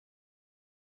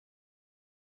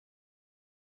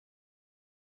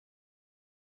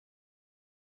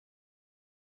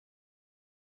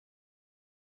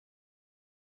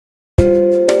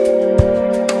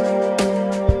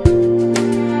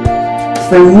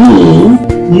for me,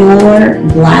 your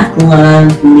black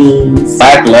love means.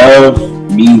 Black love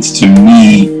means to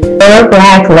me. Your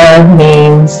black love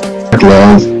means. Black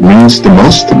love means the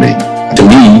most to me. To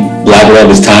me, black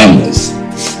love is timeless.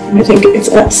 I think it's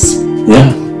us.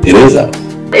 Yeah, it is us.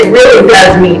 It really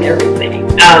does mean everything.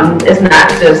 It's not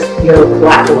just your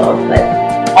black love, but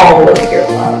all of your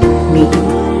love means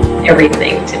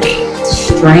everything to me.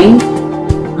 Strength.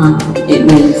 It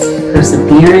means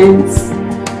perseverance.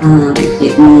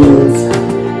 It means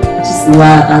just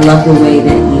love. I love the way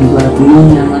that you love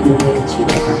me. I love the way that you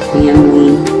love our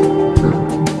family.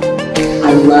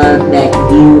 I love that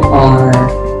you are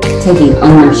taking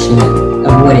ownership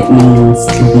of what it means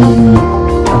to be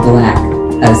a black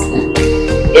husband.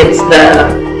 It's the,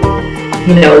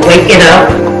 waking up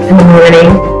in the morning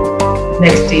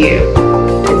next to you.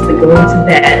 It's the going to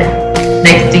bed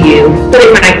next to you.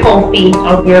 Putting my cold feet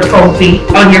on your cold feet,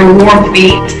 on your warm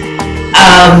feet.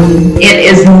 It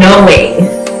is knowing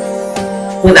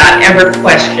without ever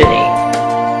questioning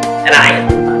that I am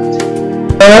loved.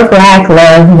 Your black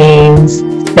love means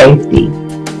safety.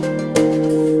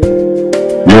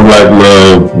 Your black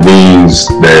love means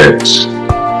that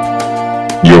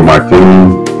you're my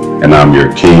queen and I'm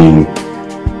your king,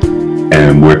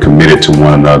 and we're committed to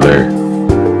one another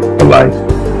for life.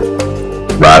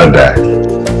 Ride or die.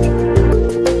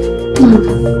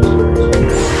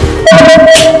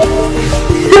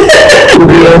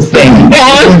 Yes.